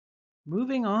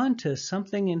Moving on to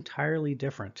something entirely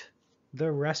different,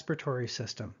 the respiratory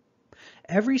system.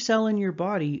 Every cell in your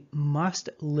body must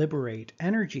liberate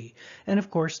energy, and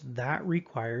of course that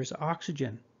requires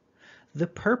oxygen. The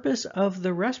purpose of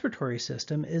the respiratory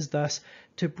system is thus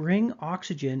to bring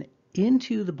oxygen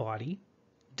into the body,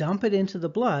 dump it into the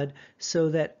blood so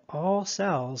that all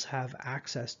cells have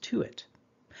access to it.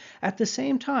 At the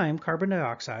same time, carbon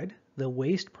dioxide, the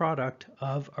waste product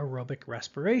of aerobic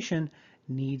respiration,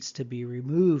 needs to be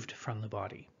removed from the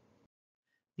body.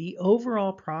 The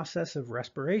overall process of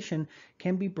respiration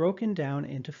can be broken down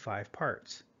into 5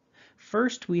 parts.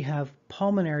 First, we have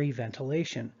pulmonary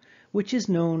ventilation, which is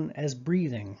known as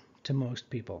breathing to most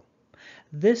people.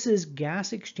 This is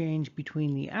gas exchange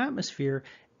between the atmosphere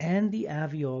and the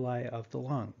alveoli of the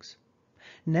lungs.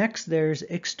 Next, there's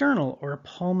external or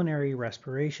pulmonary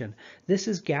respiration. This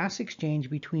is gas exchange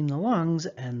between the lungs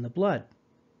and the blood.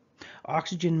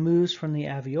 Oxygen moves from the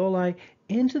alveoli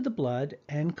into the blood,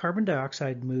 and carbon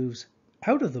dioxide moves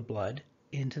out of the blood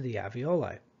into the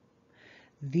alveoli.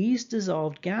 These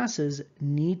dissolved gases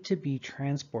need to be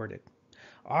transported.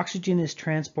 Oxygen is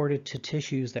transported to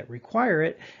tissues that require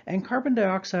it, and carbon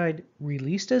dioxide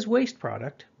released as waste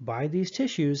product by these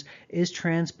tissues is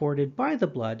transported by the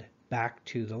blood back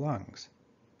to the lungs.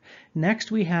 Next,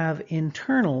 we have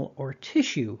internal or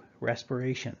tissue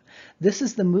respiration. This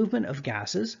is the movement of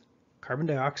gases, carbon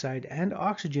dioxide and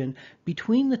oxygen,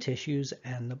 between the tissues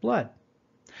and the blood.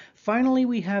 Finally,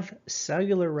 we have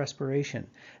cellular respiration.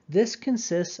 This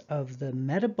consists of the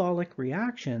metabolic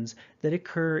reactions that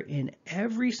occur in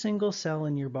every single cell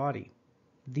in your body.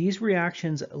 These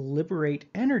reactions liberate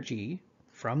energy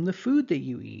from the food that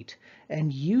you eat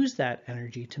and use that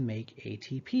energy to make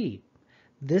ATP.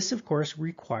 This, of course,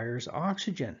 requires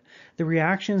oxygen. The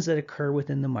reactions that occur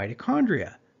within the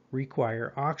mitochondria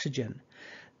require oxygen.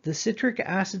 The citric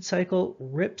acid cycle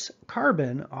rips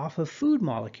carbon off of food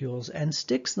molecules and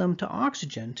sticks them to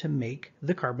oxygen to make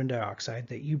the carbon dioxide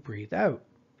that you breathe out.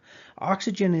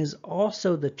 Oxygen is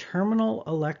also the terminal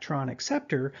electron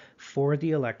acceptor for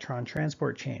the electron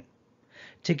transport chain.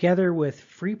 Together with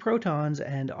free protons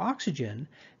and oxygen,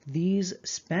 these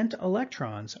spent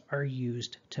electrons are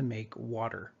used to make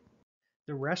water.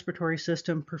 The respiratory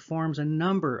system performs a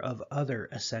number of other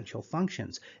essential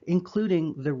functions,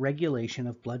 including the regulation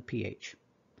of blood pH.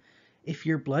 If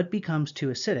your blood becomes too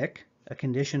acidic, a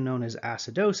condition known as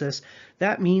acidosis,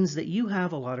 that means that you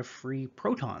have a lot of free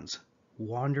protons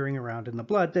wandering around in the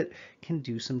blood that can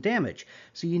do some damage,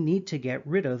 so you need to get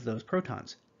rid of those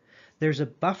protons. There's a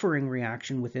buffering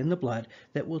reaction within the blood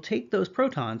that will take those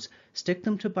protons, stick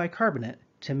them to bicarbonate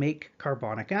to make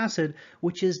carbonic acid,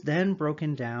 which is then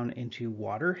broken down into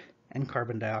water and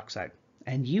carbon dioxide.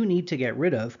 And you need to get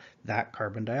rid of that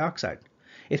carbon dioxide.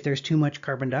 If there's too much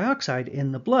carbon dioxide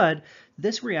in the blood,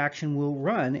 this reaction will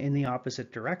run in the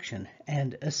opposite direction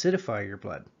and acidify your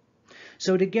blood.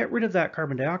 So to get rid of that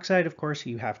carbon dioxide, of course,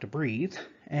 you have to breathe.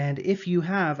 And if you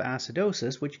have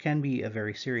acidosis, which can be a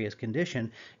very serious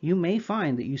condition, you may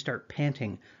find that you start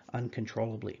panting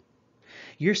uncontrollably.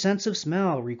 Your sense of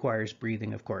smell requires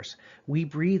breathing, of course. We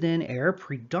breathe in air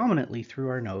predominantly through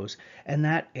our nose, and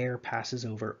that air passes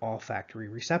over olfactory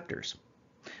receptors.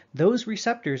 Those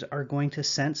receptors are going to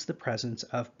sense the presence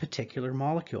of particular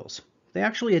molecules. They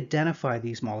actually identify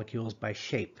these molecules by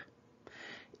shape.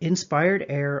 Inspired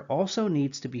air also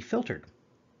needs to be filtered,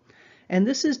 and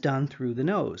this is done through the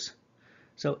nose.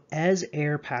 So as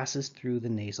air passes through the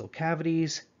nasal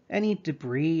cavities, any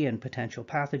debris and potential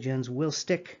pathogens will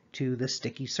stick to the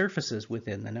sticky surfaces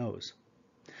within the nose.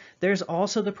 There's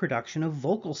also the production of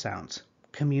vocal sounds,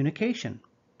 communication.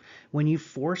 When you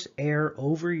force air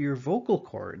over your vocal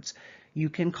cords, you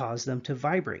can cause them to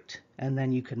vibrate, and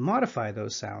then you can modify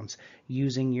those sounds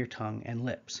using your tongue and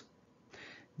lips.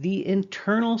 The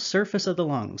internal surface of the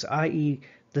lungs, i.e.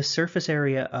 the surface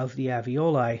area of the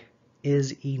alveoli,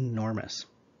 is enormous.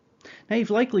 Now, you've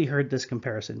likely heard this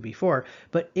comparison before,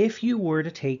 but if you were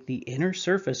to take the inner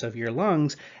surface of your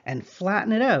lungs and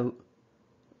flatten it out,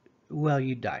 well,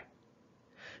 you'd die.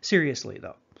 Seriously,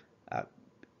 though.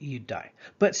 You'd die.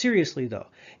 But seriously, though,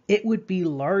 it would be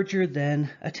larger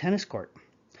than a tennis court.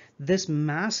 This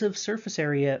massive surface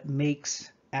area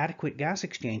makes adequate gas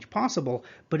exchange possible,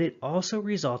 but it also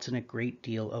results in a great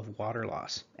deal of water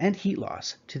loss and heat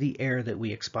loss to the air that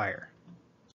we expire.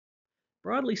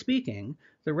 Broadly speaking,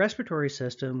 the respiratory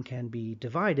system can be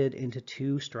divided into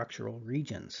 2 structural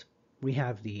regions. We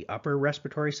have the upper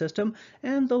respiratory system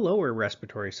and the lower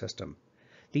respiratory system.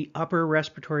 The upper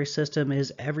respiratory system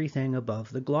is everything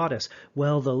above the glottis,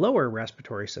 while the lower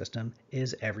respiratory system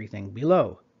is everything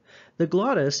below. The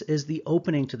glottis is the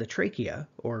opening to the trachea,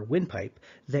 or windpipe,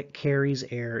 that carries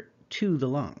air to the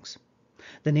lungs.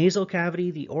 The nasal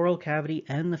cavity, the oral cavity,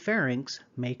 and the pharynx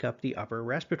make up the upper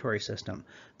respiratory system.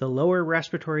 The lower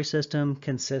respiratory system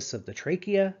consists of the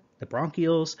trachea, the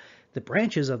bronchioles, the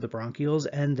branches of the bronchioles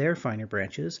and their finer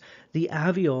branches, the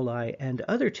alveoli, and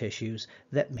other tissues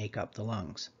that make up the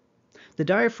lungs. The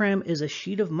diaphragm is a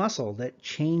sheet of muscle that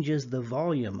changes the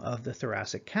volume of the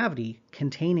thoracic cavity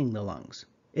containing the lungs.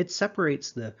 It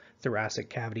separates the thoracic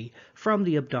cavity from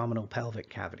the abdominal pelvic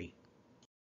cavity.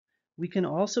 We can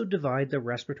also divide the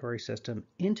respiratory system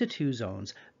into two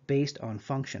zones based on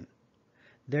function.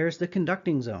 There's the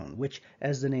conducting zone, which,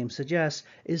 as the name suggests,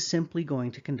 is simply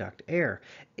going to conduct air.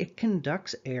 It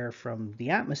conducts air from the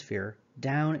atmosphere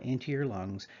down into your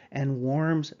lungs and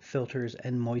warms, filters,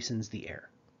 and moistens the air.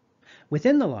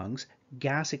 Within the lungs,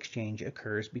 gas exchange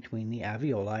occurs between the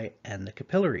alveoli and the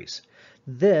capillaries.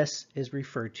 This is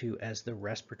referred to as the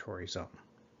respiratory zone.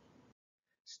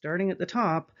 Starting at the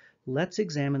top, let's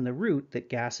examine the route that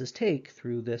gases take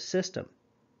through this system.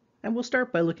 And we'll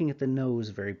start by looking at the nose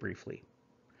very briefly.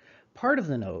 Part of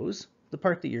the nose, the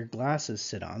part that your glasses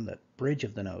sit on, the bridge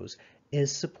of the nose,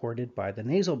 is supported by the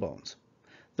nasal bones.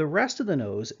 The rest of the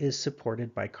nose is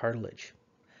supported by cartilage.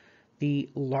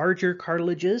 The larger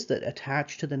cartilages that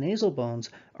attach to the nasal bones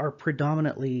are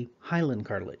predominantly hyaline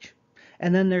cartilage.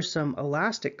 And then there's some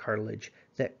elastic cartilage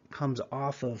that comes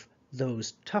off of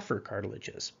those tougher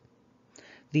cartilages.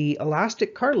 The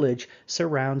elastic cartilage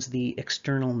surrounds the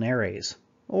external nares,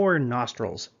 or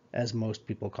nostrils, as most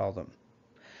people call them.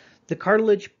 The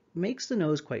cartilage makes the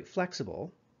nose quite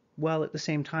flexible, while at the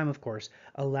same time, of course,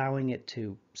 allowing it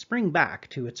to spring back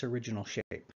to its original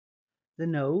shape. The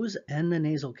nose and the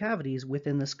nasal cavities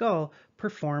within the skull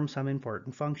perform some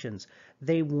important functions.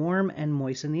 They warm and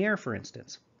moisten the air, for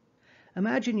instance.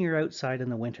 Imagine you're outside in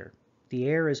the winter. The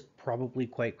air is probably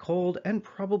quite cold and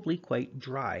probably quite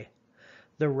dry.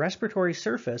 The respiratory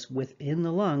surface within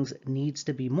the lungs needs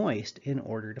to be moist in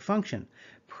order to function.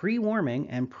 Pre-warming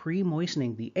and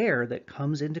pre-moistening the air that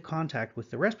comes into contact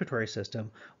with the respiratory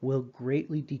system will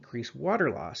greatly decrease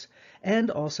water loss and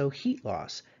also heat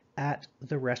loss at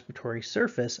the respiratory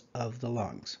surface of the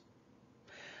lungs.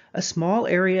 A small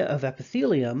area of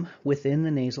epithelium within the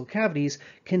nasal cavities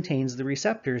contains the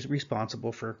receptors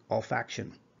responsible for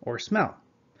olfaction or smell.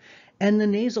 And the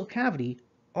nasal cavity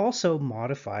also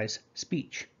modifies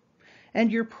speech.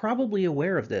 And you're probably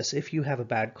aware of this if you have a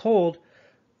bad cold,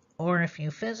 or if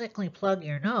you physically plug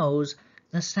your nose,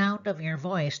 the sound of your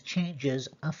voice changes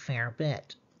a fair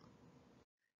bit.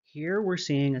 Here we're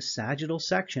seeing a sagittal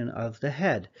section of the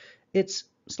head. It's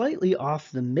slightly off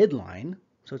the midline,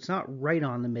 so it's not right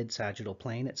on the mid-sagittal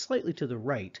plane. It's slightly to the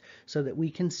right so that we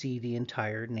can see the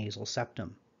entire nasal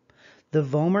septum. The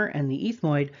vomer and the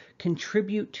ethmoid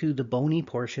contribute to the bony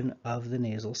portion of the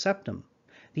nasal septum.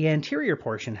 The anterior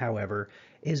portion, however,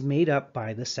 is made up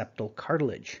by the septal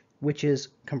cartilage, which is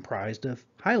comprised of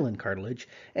hyaline cartilage,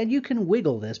 and you can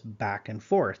wiggle this back and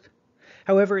forth.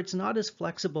 However, it's not as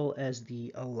flexible as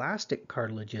the elastic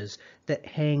cartilages that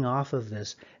hang off of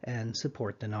this and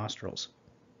support the nostrils.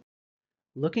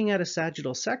 Looking at a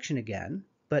sagittal section again,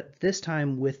 but this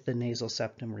time with the nasal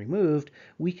septum removed,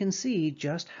 we can see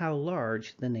just how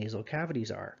large the nasal cavities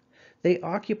are. They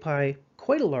occupy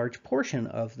quite a large portion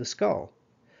of the skull.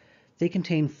 They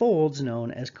contain folds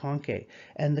known as conchae,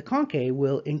 and the conchae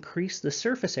will increase the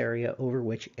surface area over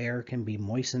which air can be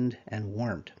moistened and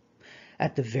warmed.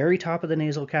 At the very top of the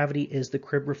nasal cavity is the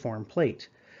cribriform plate.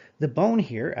 The bone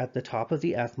here at the top of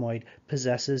the ethmoid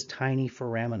possesses tiny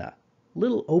foramina,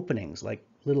 little openings like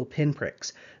little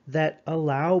pinpricks that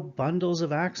allow bundles of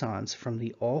axons from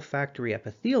the olfactory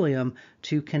epithelium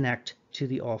to connect to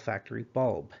the olfactory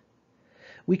bulb.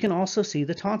 We can also see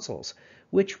the tonsils,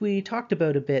 which we talked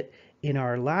about a bit in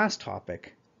our last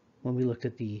topic when we looked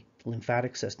at the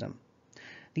lymphatic system.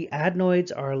 The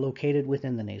adenoids are located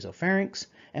within the nasopharynx,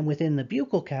 and within the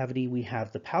buccal cavity we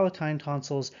have the palatine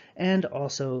tonsils and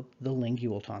also the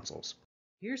lingual tonsils.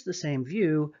 Here's the same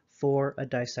view for a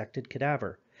dissected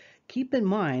cadaver. Keep in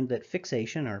mind that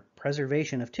fixation or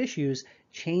preservation of tissues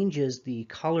changes the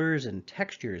colors and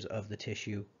textures of the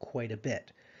tissue quite a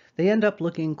bit. They end up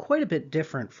looking quite a bit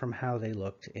different from how they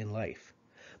looked in life.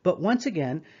 But once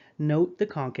again, note the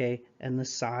conchae and the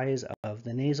size of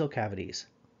the nasal cavities.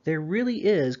 There really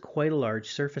is quite a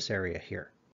large surface area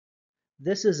here.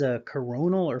 This is a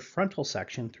coronal or frontal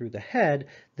section through the head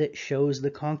that shows the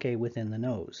conchae within the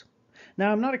nose.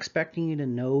 Now, I'm not expecting you to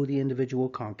know the individual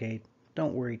conchae.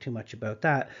 Don't worry too much about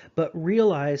that, but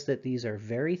realize that these are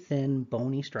very thin,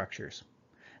 bony structures.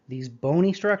 These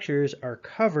bony structures are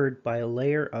covered by a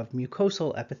layer of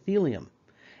mucosal epithelium.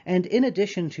 And in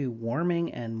addition to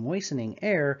warming and moistening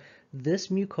air, This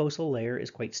mucosal layer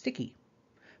is quite sticky.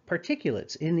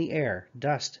 Particulates in the air,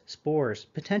 dust, spores,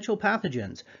 potential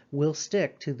pathogens will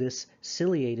stick to this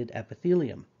ciliated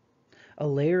epithelium. A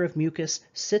layer of mucus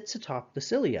sits atop the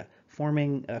cilia,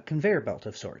 forming a conveyor belt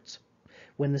of sorts.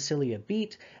 When the cilia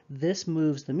beat, this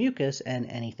moves the mucus and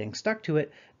anything stuck to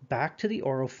it back to the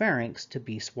oropharynx to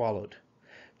be swallowed.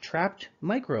 Trapped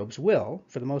microbes will,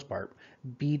 for the most part,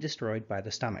 be destroyed by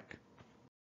the stomach.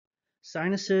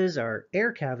 Sinuses are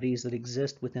air cavities that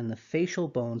exist within the facial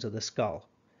bones of the skull.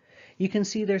 You can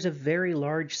see there's a very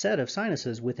large set of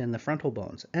sinuses within the frontal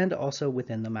bones and also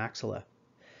within the maxilla.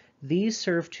 These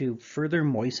serve to further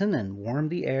moisten and warm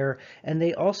the air, and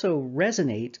they also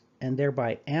resonate and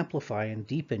thereby amplify and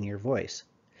deepen your voice.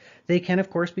 They can, of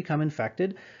course, become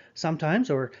infected sometimes,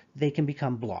 or they can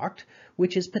become blocked,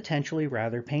 which is potentially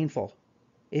rather painful.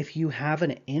 If you have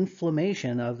an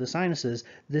inflammation of the sinuses,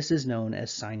 this is known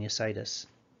as sinusitis.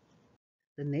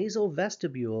 The nasal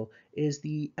vestibule is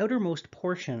the outermost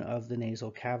portion of the nasal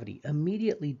cavity,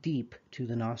 immediately deep to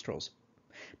the nostrils.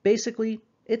 Basically,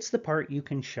 it's the part you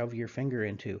can shove your finger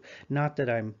into, not that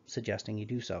I'm suggesting you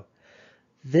do so.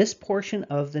 This portion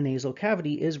of the nasal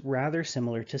cavity is rather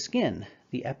similar to skin.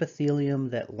 The epithelium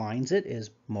that lines it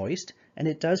is moist, and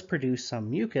it does produce some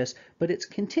mucus, but it's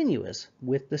continuous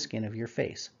with the skin of your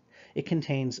face. It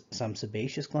contains some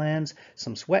sebaceous glands,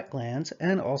 some sweat glands,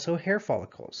 and also hair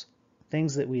follicles,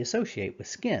 things that we associate with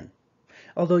skin.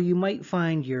 Although you might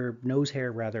find your nose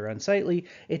hair rather unsightly,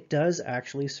 it does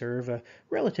actually serve a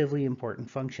relatively important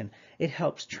function. It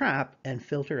helps trap and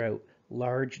filter out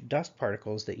large dust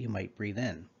particles that you might breathe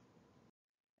in.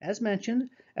 As mentioned,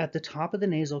 at the top of the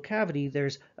nasal cavity,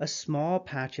 there's a small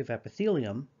patch of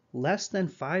epithelium, less than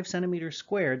 5 centimeters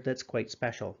squared, that's quite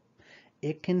special.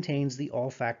 It contains the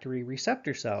olfactory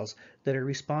receptor cells that are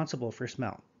responsible for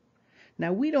smell.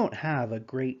 Now, we don't have a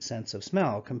great sense of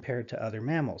smell compared to other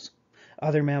mammals.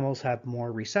 Other mammals have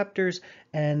more receptors,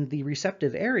 and the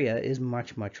receptive area is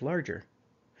much, much larger.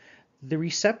 The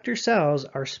receptor cells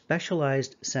are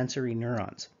specialized sensory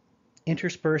neurons.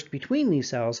 Interspersed between these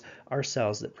cells are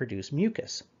cells that produce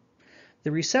mucus.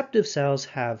 The receptive cells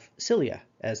have cilia,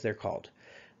 as they're called,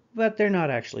 but they're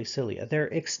not actually cilia. They're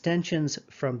extensions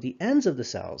from the ends of the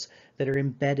cells that are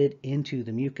embedded into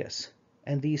the mucus.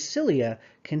 And these cilia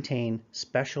contain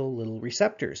special little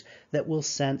receptors that will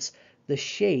sense the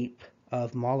shape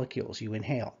of molecules you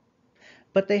inhale.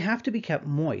 But they have to be kept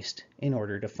moist in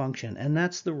order to function, and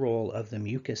that's the role of the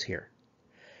mucus here.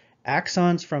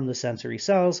 Axons from the sensory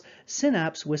cells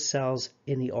synapse with cells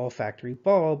in the olfactory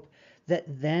bulb that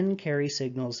then carry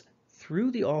signals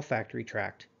through the olfactory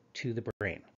tract to the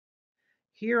brain.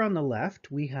 Here on the left,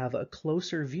 we have a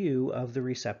closer view of the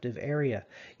receptive area.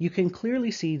 You can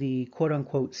clearly see the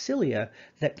quote-unquote cilia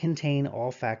that contain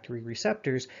olfactory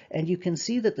receptors, and you can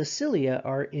see that the cilia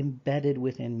are embedded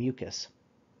within mucus.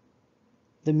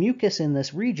 The mucus in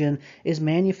this region is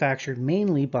manufactured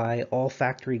mainly by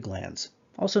olfactory glands,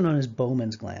 also known as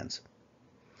Bowman's glands.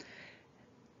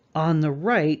 On the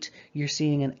right, you're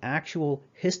seeing an actual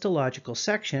histological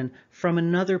section from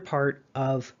another part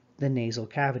of the nasal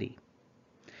cavity.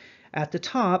 At the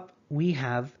top, we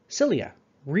have cilia,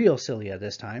 real cilia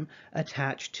this time,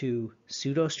 attached to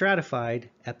pseudostratified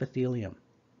epithelium.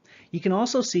 You can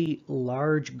also see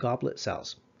large goblet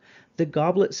cells. The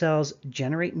goblet cells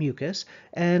generate mucus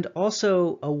and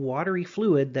also a watery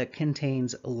fluid that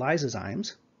contains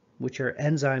lysozymes, which are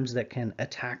enzymes that can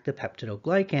attack the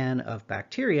peptidoglycan of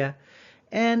bacteria,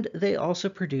 and they also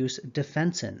produce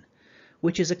defensin,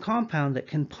 which is a compound that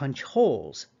can punch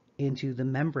holes into the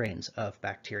membranes of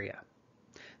bacteria.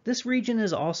 This region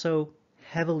is also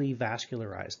heavily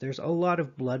vascularized. There's a lot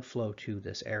of blood flow to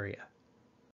this area.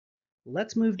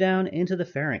 Let's move down into the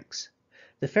pharynx.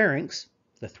 The pharynx,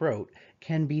 the throat,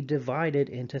 can be divided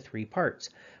into 3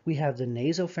 parts. We have the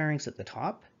nasopharynx at the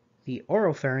top, the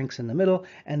oropharynx in the middle,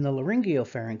 and the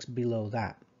laryngopharynx below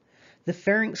that. The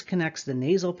pharynx connects the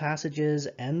nasal passages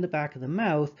and the back of the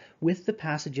mouth with the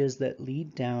passages that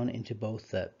lead down into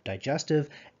both the digestive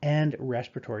and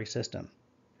respiratory system.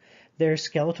 There's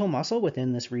skeletal muscle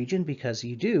within this region because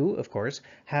you do, of course,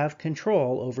 have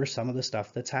control over some of the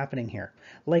stuff that's happening here,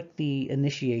 like the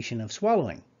initiation of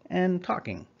swallowing and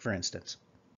talking, for instance.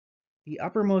 The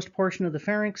uppermost portion of the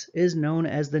pharynx is known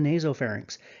as the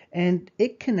nasopharynx, and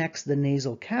it connects the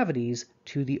nasal cavities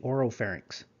to the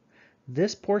oropharynx.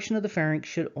 This portion of the pharynx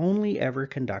should only ever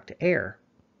conduct air.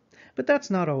 But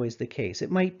that's not always the case.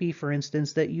 It might be, for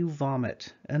instance, that you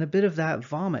vomit, and a bit of that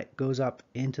vomit goes up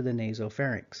into the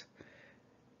nasopharynx.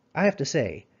 I have to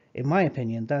say, in my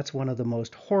opinion, that's one of the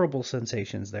most horrible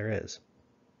sensations there is.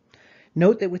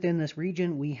 Note that within this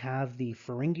region we have the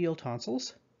pharyngeal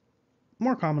tonsils,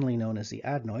 more commonly known as the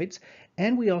adenoids,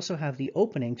 and we also have the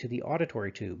opening to the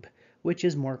auditory tube, which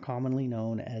is more commonly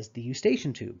known as the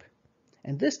eustachian tube.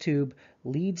 And this tube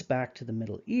leads back to the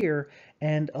middle ear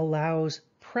and allows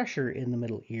pressure in the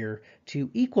middle ear to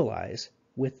equalize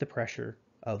with the pressure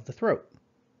of the throat.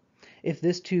 If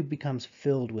this tube becomes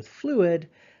filled with fluid,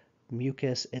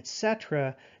 mucus,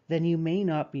 etc., then you may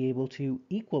not be able to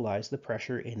equalize the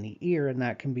pressure in the ear, and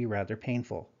that can be rather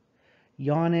painful.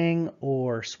 Yawning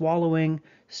or swallowing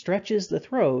stretches the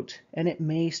throat, and it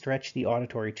may stretch the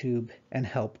auditory tube and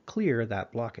help clear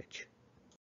that blockage.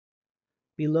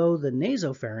 Below the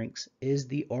nasopharynx is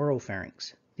the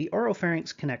oropharynx. The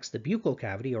oropharynx connects the buccal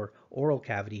cavity or oral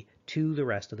cavity to the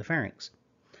rest of the pharynx.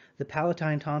 The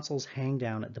palatine tonsils hang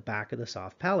down at the back of the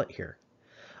soft palate here.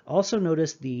 Also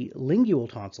notice the lingual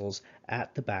tonsils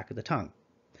at the back of the tongue.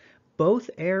 Both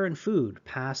air and food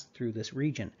pass through this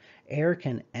region. Air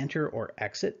can enter or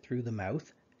exit through the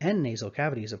mouth and nasal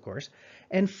cavities, of course,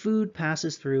 and food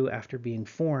passes through after being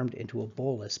formed into a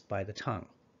bolus by the tongue.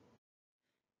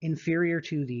 Inferior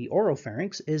to the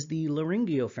oropharynx is the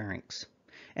laryngopharynx.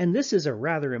 And this is a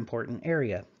rather important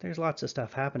area. There's lots of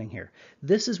stuff happening here.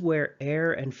 This is where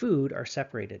air and food are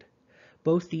separated.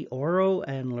 Both the oro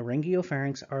and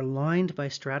laryngopharynx are lined by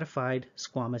stratified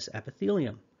squamous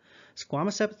epithelium.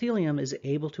 Squamous epithelium is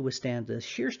able to withstand the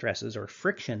shear stresses or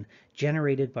friction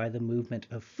generated by the movement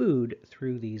of food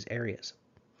through these areas.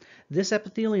 This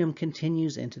epithelium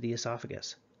continues into the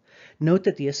esophagus. Note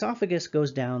that the esophagus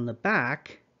goes down the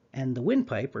back and the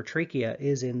windpipe or trachea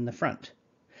is in the front.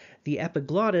 The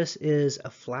epiglottis is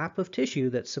a flap of tissue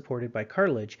that's supported by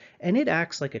cartilage, and it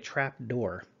acts like a trap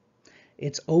door.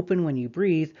 It's open when you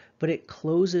breathe, but it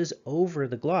closes over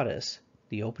the glottis,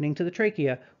 the opening to the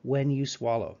trachea, when you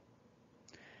swallow.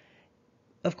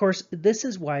 Of course, this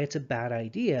is why it's a bad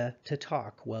idea to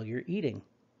talk while you're eating.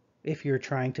 If you're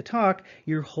trying to talk,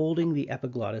 you're holding the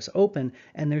epiglottis open,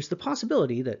 and there's the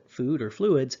possibility that food or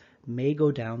fluids may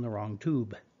go down the wrong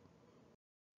tube.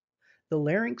 The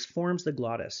larynx forms the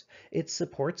glottis. It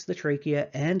supports the trachea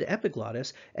and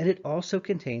epiglottis, and it also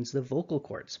contains the vocal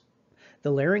cords.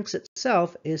 The larynx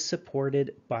itself is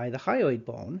supported by the hyoid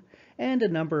bone and a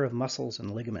number of muscles and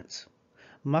ligaments.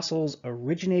 Muscles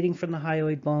originating from the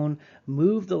hyoid bone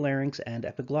move the larynx and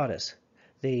epiglottis.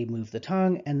 They move the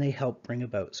tongue and they help bring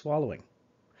about swallowing.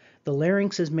 The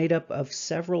larynx is made up of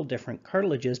several different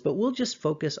cartilages, but we'll just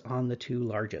focus on the two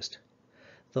largest.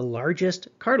 The largest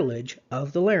cartilage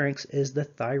of the larynx is the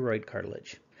thyroid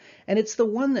cartilage, and it's the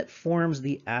one that forms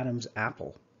the Adam's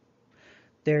apple.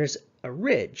 There's a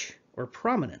ridge or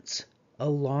prominence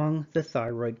along the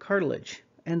thyroid cartilage,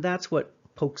 and that's what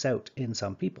pokes out in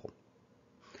some people.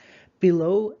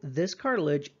 Below this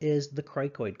cartilage is the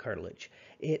cricoid cartilage.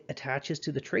 It attaches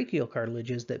to the tracheal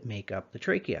cartilages that make up the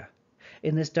trachea.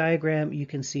 In this diagram, you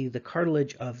can see the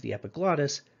cartilage of the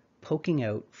epiglottis poking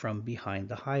out from behind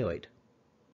the hyoid.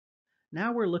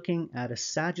 Now we're looking at a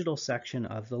sagittal section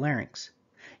of the larynx.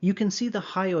 You can see the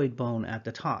hyoid bone at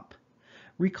the top.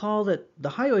 Recall that the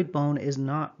hyoid bone is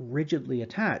not rigidly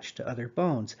attached to other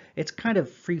bones. It's kind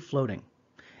of free-floating.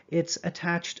 It's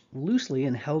attached loosely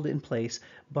and held in place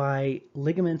by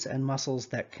ligaments and muscles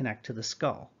that connect to the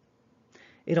skull.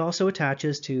 It also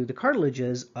attaches to the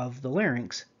cartilages of the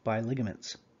larynx by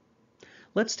ligaments.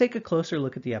 Let's take a closer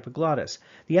look at the epiglottis.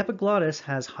 The epiglottis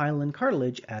has hyaline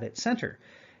cartilage at its center.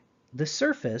 The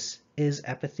surface is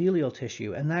epithelial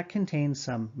tissue, and that contains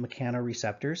some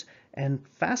mechanoreceptors and,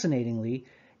 fascinatingly,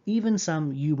 even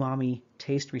some umami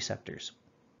taste receptors.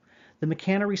 The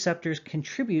mechanoreceptors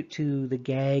contribute to the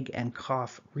gag and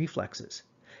cough reflexes.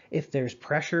 If there's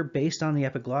pressure based on the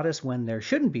epiglottis when there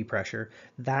shouldn't be pressure,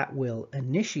 that will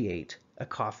initiate a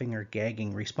coughing or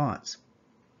gagging response.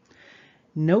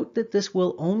 Note that this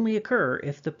will only occur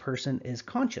if the person is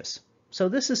conscious. So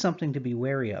this is something to be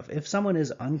wary of. If someone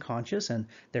is unconscious and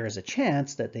there is a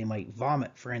chance that they might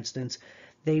vomit, for instance,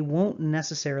 they won't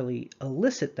necessarily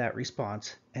elicit that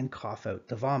response and cough out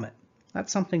the vomit.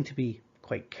 That's something to be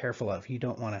quite careful of. You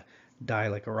don't want to die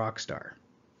like a rock star.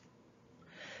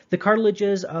 The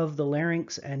cartilages of the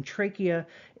larynx and trachea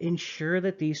ensure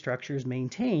that these structures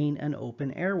maintain an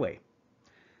open airway.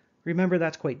 Remember,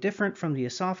 that's quite different from the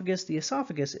esophagus. The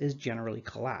esophagus is generally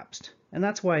collapsed, and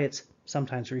that's why it's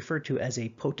sometimes referred to as a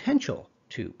potential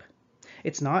tube.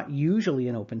 It's not usually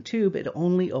an open tube, it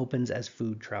only opens as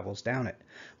food travels down it.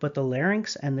 But the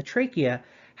larynx and the trachea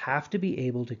have to be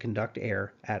able to conduct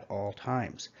air at all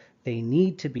times. They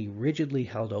need to be rigidly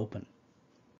held open.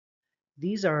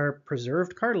 These are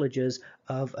preserved cartilages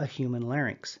of a human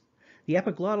larynx. The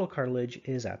epiglottal cartilage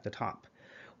is at the top.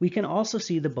 We can also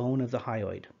see the bone of the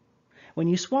hyoid. When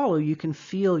you swallow, you can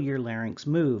feel your larynx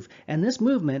move, and this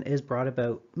movement is brought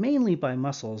about mainly by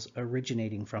muscles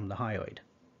originating from the hyoid.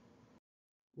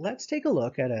 Let's take a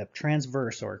look at a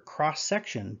transverse or cross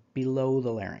section below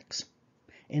the larynx.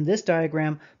 In this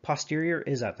diagram, posterior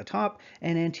is at the top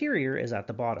and anterior is at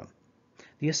the bottom.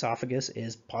 The esophagus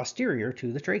is posterior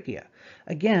to the trachea.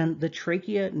 Again, the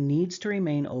trachea needs to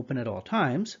remain open at all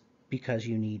times because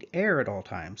you need air at all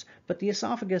times, but the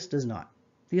esophagus does not.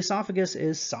 The esophagus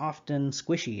is soft and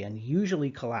squishy and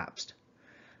usually collapsed.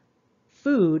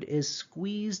 Food is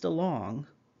squeezed along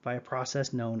by a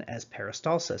process known as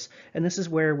peristalsis, and this is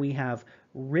where we have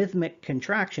rhythmic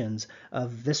contractions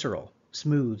of visceral,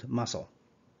 smooth muscle.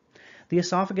 The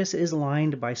esophagus is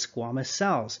lined by squamous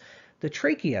cells. The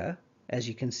trachea, as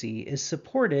you can see, is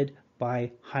supported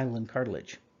by hyaline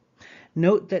cartilage.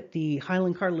 Note that the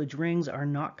hyaline cartilage rings are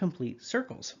not complete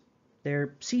circles.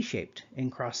 They're C-shaped in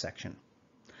cross-section.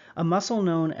 A muscle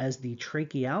known as the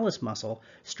trachealis muscle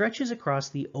stretches across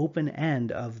the open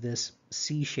end of this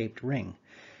C-shaped ring.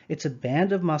 It's a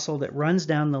band of muscle that runs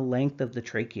down the length of the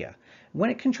trachea. When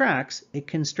it contracts, it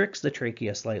constricts the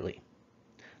trachea slightly.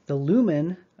 The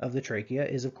lumen of the trachea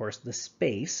is, of course, the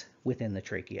space within the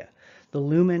trachea. The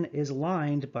lumen is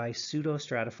lined by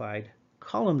pseudostratified,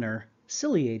 columnar,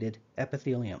 ciliated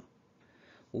epithelium.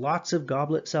 Lots of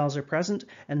goblet cells are present,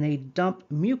 and they dump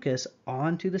mucus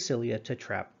onto the cilia to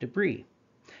trap debris.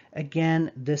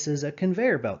 Again, this is a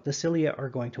conveyor belt. The cilia are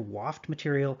going to waft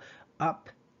material up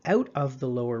out of the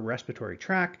lower respiratory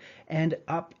tract and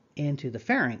up into the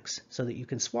pharynx so that you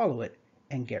can swallow it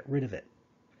and get rid of it.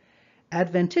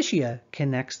 Adventitia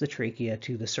connects the trachea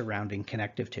to the surrounding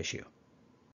connective tissue.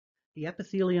 The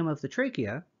epithelium of the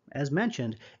trachea, as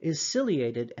mentioned, is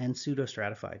ciliated and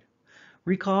pseudostratified.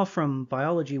 Recall from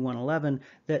Biology 111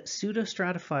 that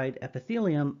pseudostratified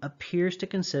epithelium appears to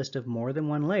consist of more than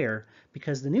one layer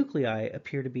because the nuclei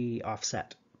appear to be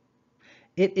offset.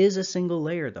 It is a single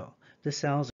layer though. The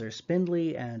cells are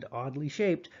spindly and oddly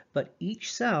shaped, but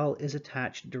each cell is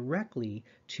attached directly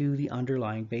to the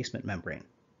underlying basement membrane.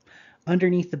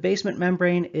 Underneath the basement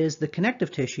membrane is the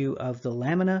connective tissue of the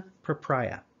lamina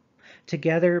propria.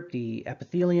 Together, the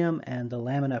epithelium and the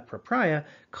lamina propria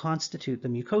constitute the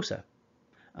mucosa.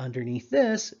 Underneath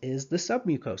this is the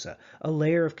submucosa, a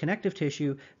layer of connective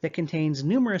tissue that contains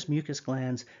numerous mucus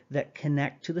glands that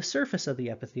connect to the surface of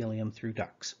the epithelium through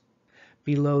ducts.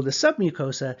 Below the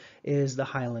submucosa is the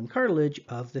hyaline cartilage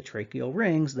of the tracheal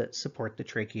rings that support the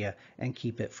trachea and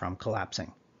keep it from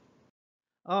collapsing.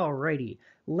 Alrighty,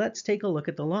 let's take a look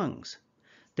at the lungs.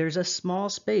 There's a small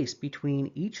space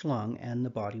between each lung and the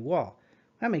body wall.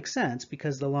 That makes sense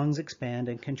because the lungs expand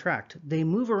and contract. They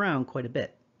move around quite a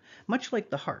bit. Much like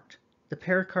the heart, the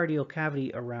pericardial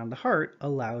cavity around the heart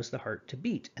allows the heart to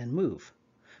beat and move.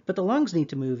 But the lungs need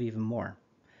to move even more.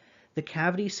 The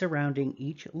cavity surrounding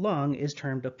each lung is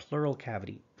termed a pleural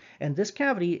cavity, and this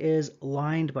cavity is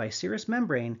lined by serous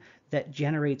membrane that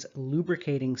generates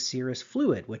lubricating serous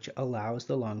fluid, which allows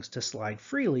the lungs to slide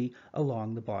freely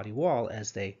along the body wall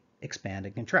as they expand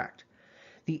and contract.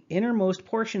 The innermost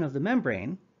portion of the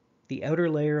membrane, the outer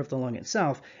layer of the lung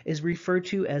itself, is referred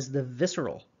to as the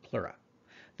visceral pleura.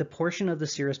 The portion of the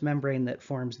serous membrane that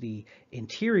forms the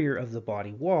interior of the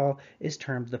body wall is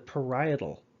termed the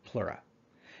parietal pleura.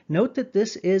 Note that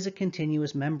this is a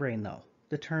continuous membrane though.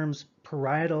 The terms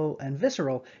parietal and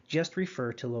visceral just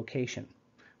refer to location.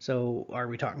 So are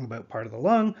we talking about part of the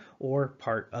lung or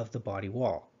part of the body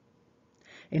wall?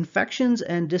 Infections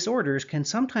and disorders can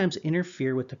sometimes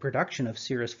interfere with the production of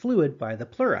serous fluid by the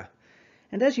pleura.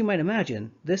 And as you might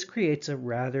imagine, this creates a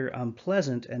rather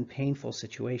unpleasant and painful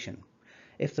situation.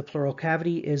 If the pleural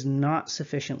cavity is not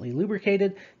sufficiently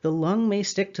lubricated, the lung may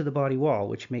stick to the body wall,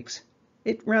 which makes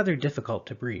it rather difficult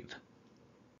to breathe.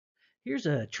 Here's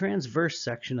a transverse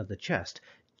section of the chest,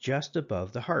 just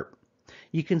above the heart.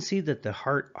 You can see that the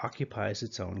heart occupies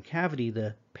its own cavity,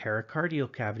 the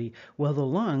pericardial cavity, while the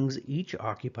lungs each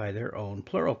occupy their own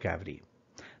pleural cavity.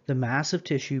 The mass of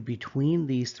tissue between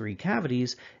these three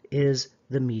cavities is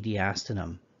the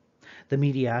mediastinum. The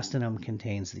mediastinum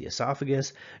contains the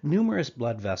esophagus, numerous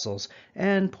blood vessels,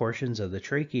 and portions of the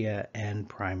trachea and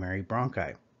primary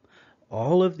bronchi.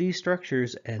 All of these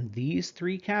structures and these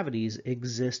three cavities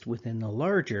exist within the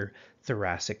larger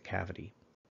thoracic cavity.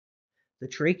 The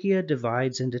trachea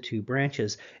divides into two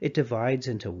branches. It divides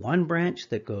into one branch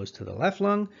that goes to the left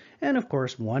lung, and of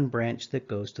course one branch that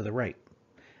goes to the right.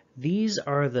 These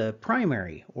are the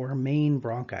primary or main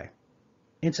bronchi.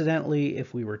 Incidentally,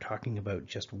 if we were talking about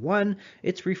just one,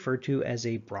 it's referred to as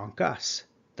a bronchus.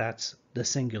 That's the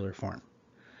singular form.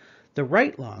 The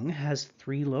right lung has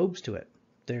three lobes to it.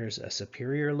 There's a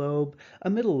superior lobe, a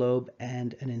middle lobe,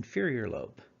 and an inferior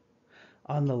lobe.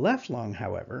 On the left lung,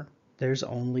 however, there's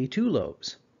only 2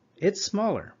 lobes. It's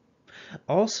smaller.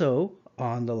 Also,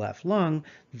 on the left lung,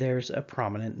 there's a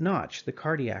prominent notch, the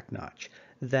cardiac notch,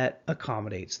 that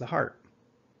accommodates the heart.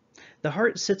 The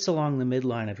heart sits along the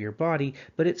midline of your body,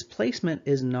 but its placement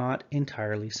is not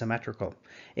entirely symmetrical.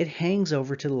 It hangs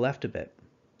over to the left a bit,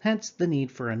 hence the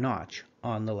need for a notch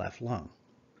on the left lung.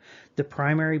 The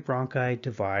primary bronchi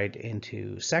divide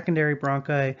into secondary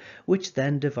bronchi, which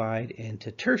then divide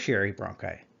into tertiary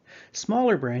bronchi.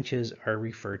 Smaller branches are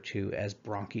referred to as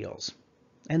bronchioles.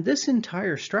 And this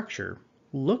entire structure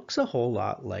looks a whole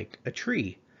lot like a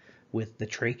tree, with the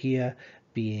trachea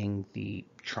being the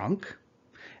trunk,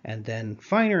 and then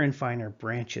finer and finer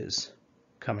branches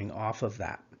coming off of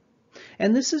that.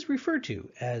 And this is referred to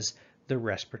as the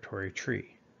respiratory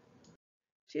tree.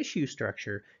 Tissue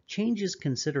structure changes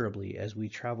considerably as we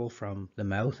travel from the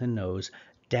mouth and nose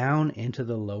down into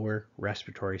the lower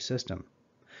respiratory system.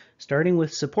 Starting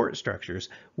with support structures,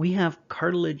 we have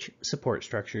cartilage support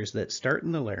structures that start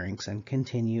in the larynx and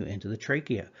continue into the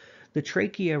trachea. The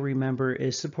trachea, remember,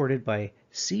 is supported by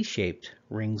C-shaped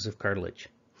rings of cartilage.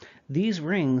 These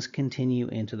rings continue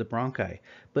into the bronchi,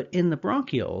 but in the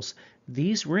bronchioles,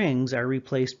 these rings are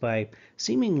replaced by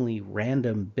seemingly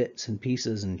random bits and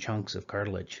pieces and chunks of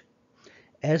cartilage.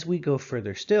 As we go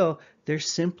further still, there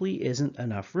simply isn't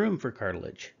enough room for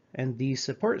cartilage, and these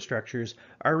support structures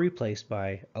are replaced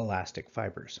by elastic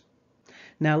fibers.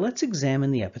 Now let's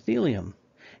examine the epithelium.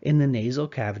 In the nasal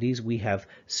cavities, we have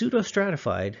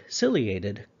pseudostratified,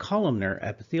 ciliated, columnar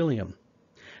epithelium.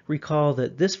 Recall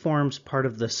that this forms part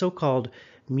of the so-called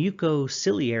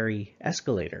mucociliary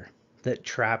escalator that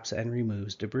traps and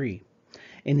removes debris.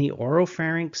 In the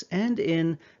oropharynx and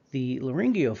in the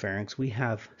laryngopharynx, we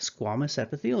have squamous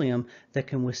epithelium that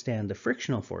can withstand the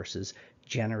frictional forces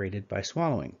generated by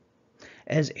swallowing.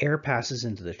 As air passes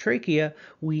into the trachea,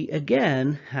 we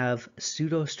again have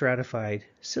pseudostratified,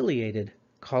 ciliated,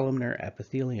 columnar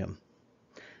epithelium.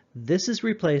 This is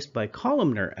replaced by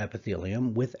columnar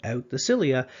epithelium without the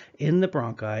cilia in the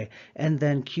bronchi, and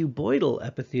then cuboidal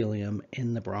epithelium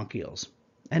in the bronchioles,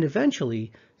 and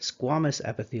eventually squamous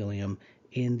epithelium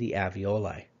in the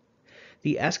alveoli.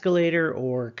 The escalator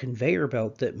or conveyor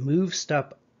belt that moves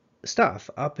stuff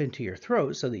up into your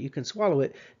throat so that you can swallow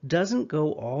it doesn't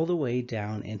go all the way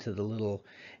down into the little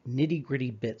nitty-gritty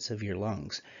bits of your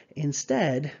lungs.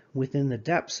 Instead, within the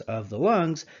depths of the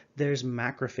lungs, there's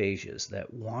macrophages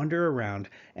that wander around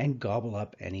and gobble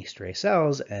up any stray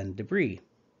cells and debris.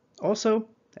 Also,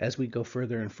 as we go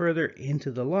further and further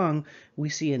into the lung, we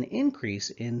see an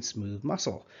increase in smooth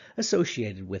muscle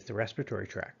associated with the respiratory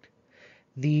tract.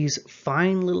 These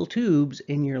fine little tubes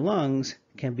in your lungs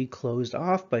can be closed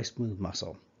off by smooth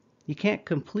muscle. You can't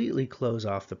completely close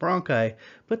off the bronchi,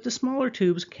 but the smaller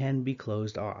tubes can be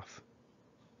closed off.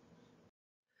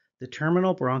 The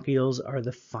terminal bronchioles are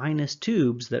the finest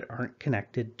tubes that aren't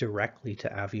connected directly to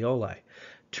alveoli.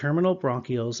 Terminal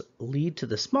bronchioles lead to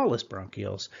the smallest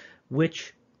bronchioles,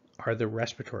 which are the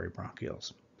respiratory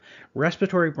bronchioles.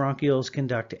 Respiratory bronchioles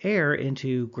conduct air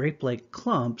into grape-like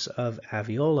clumps of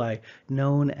alveoli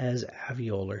known as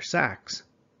alveolar sacs.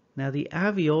 Now, the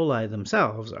alveoli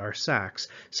themselves are sacs,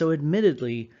 so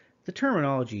admittedly, the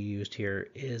terminology used here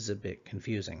is a bit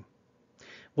confusing.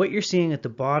 What you're seeing at the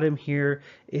bottom here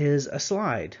is a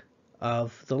slide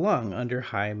of the lung under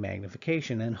high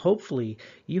magnification, and hopefully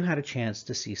you had a chance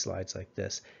to see slides like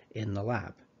this in the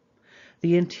lab.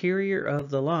 The interior of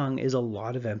the lung is a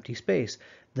lot of empty space.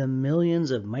 The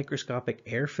millions of microscopic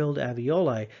air-filled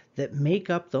alveoli that make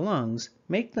up the lungs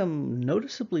make them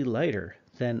noticeably lighter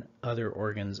than other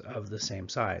organs of the same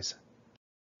size.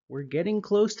 We're getting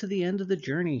close to the end of the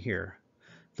journey here.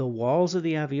 The walls of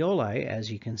the alveoli,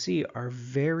 as you can see, are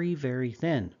very, very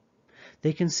thin.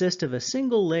 They consist of a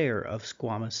single layer of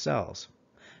squamous cells.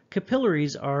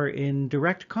 Capillaries are in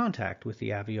direct contact with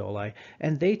the alveoli,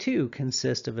 and they too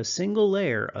consist of a single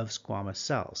layer of squamous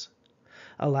cells.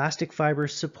 Elastic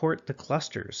fibers support the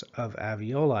clusters of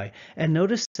alveoli, and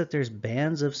notice that there's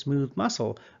bands of smooth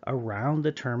muscle around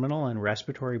the terminal and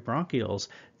respiratory bronchioles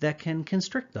that can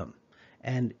constrict them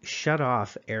and shut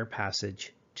off air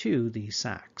passage to these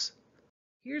sacs.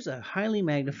 Here's a highly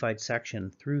magnified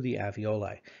section through the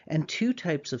alveoli, and 2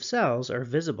 types of cells are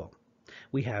visible.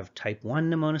 We have type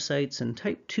 1 pneumonocytes and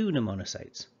type 2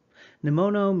 pneumonocytes.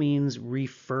 Pneumono means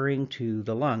referring to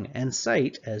the lung, and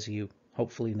cyte, as you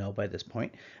hopefully know by this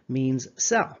point, means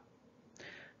cell.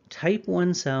 Type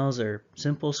 1 cells are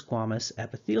simple squamous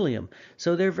epithelium,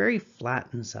 so they're very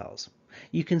flattened cells.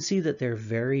 You can see that they're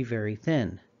very, very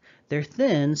thin. They're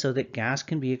thin so that gas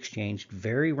can be exchanged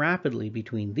very rapidly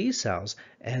between these cells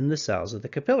and the cells of the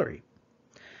capillary.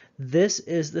 This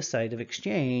is the site of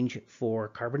exchange for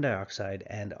carbon dioxide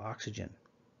and oxygen.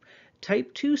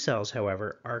 Type 2 cells,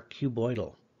 however, are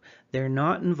cuboidal. They're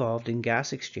not involved in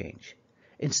gas exchange.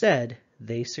 Instead,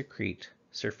 they secrete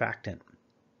surfactant.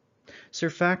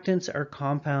 Surfactants are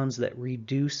compounds that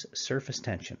reduce surface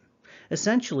tension.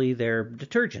 Essentially, they're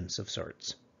detergents of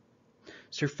sorts.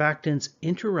 Surfactants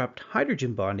interrupt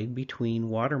hydrogen bonding between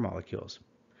water molecules.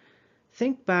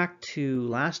 Think back to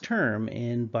last term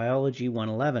in Biology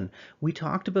 111. We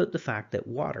talked about the fact that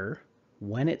water,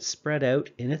 when it's spread out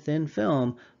in a thin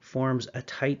film, forms a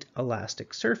tight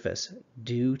elastic surface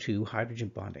due to hydrogen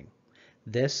bonding.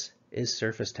 This is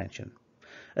surface tension.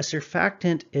 A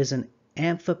surfactant is an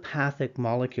amphipathic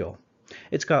molecule.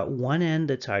 It's got one end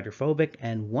that's hydrophobic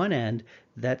and one end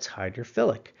that's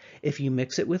hydrophilic. If you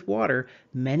mix it with water,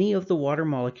 many of the water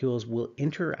molecules will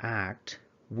interact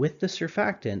with the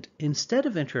surfactant instead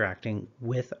of interacting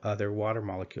with other water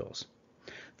molecules.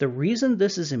 The reason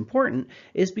this is important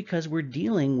is because we're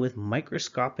dealing with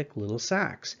microscopic little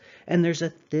sacs, and there's a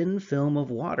thin film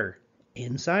of water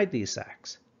inside these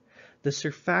sacs. The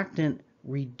surfactant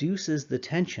reduces the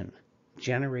tension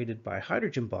generated by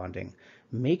hydrogen bonding,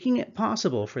 making it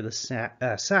possible for the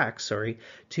sacs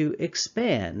to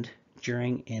expand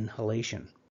during inhalation.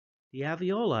 The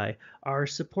alveoli are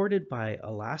supported by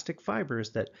elastic fibers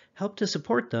that help to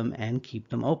support them and keep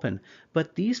them open,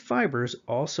 but these fibers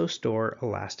also store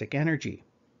elastic energy.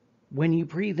 When you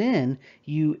breathe in,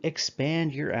 you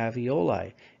expand your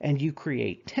alveoli and you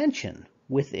create tension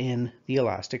within the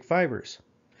elastic fibers.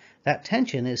 That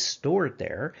tension is stored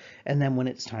there, and then when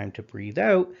it's time to breathe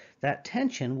out, that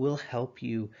tension will help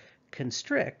you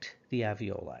constrict the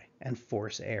alveoli and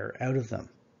force air out of them.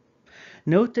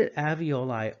 Note that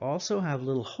alveoli also have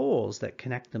little holes that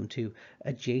connect them to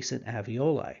adjacent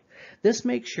alveoli. This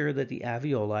makes sure that the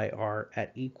alveoli are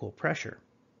at equal pressure.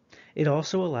 It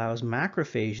also allows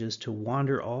macrophages to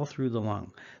wander all through the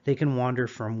lung. They can wander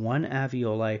from one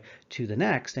alveoli to the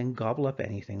next and gobble up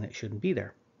anything that shouldn't be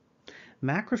there.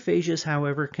 Macrophages,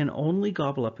 however, can only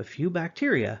gobble up a few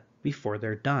bacteria before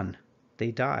they're done.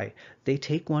 They die. They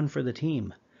take one for the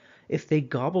team. If they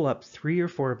gobble up 3 or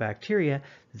 4 bacteria,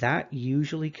 that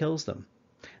usually kills them.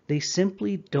 They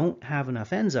simply don't have enough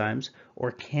enzymes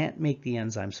or can't make the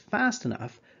enzymes fast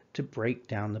enough to break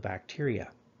down the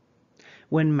bacteria.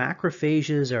 When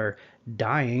macrophages are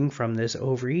dying from this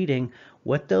overeating,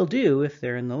 what they'll do if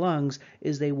they're in the lungs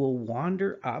is they will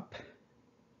wander up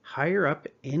higher up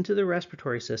into the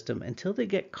respiratory system until they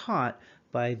get caught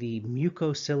by the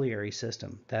mucociliary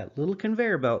system, that little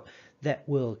conveyor belt that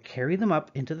will carry them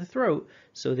up into the throat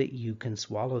so that you can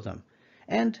swallow them,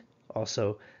 and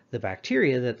also the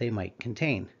bacteria that they might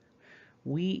contain.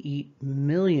 We eat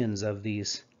millions of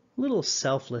these little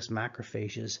selfless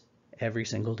macrophages every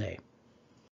single day.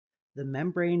 The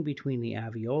membrane between the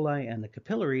alveoli and the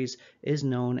capillaries is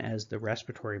known as the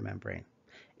respiratory membrane.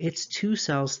 It's 2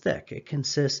 cells thick. It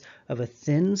consists of a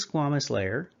thin squamous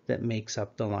layer that makes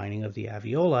up the lining of the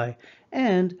alveoli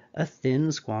and a thin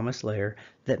squamous layer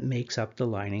that makes up the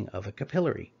lining of a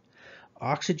capillary.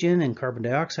 Oxygen and carbon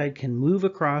dioxide can move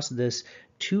across this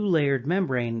 2-layered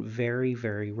membrane very,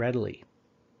 very readily.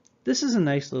 This is a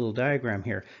nice little diagram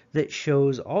here that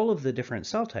shows all of the different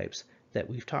cell types that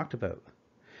we've talked about.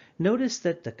 Notice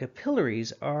that the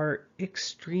capillaries are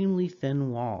extremely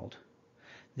thin-walled.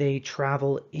 They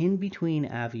travel in between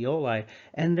alveoli,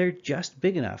 and they're just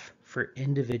big enough for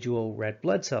individual red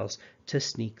blood cells to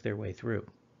sneak their way through.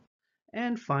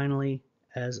 And finally,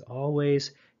 as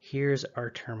always, here's our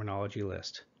terminology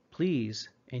list. Please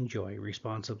enjoy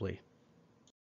responsibly.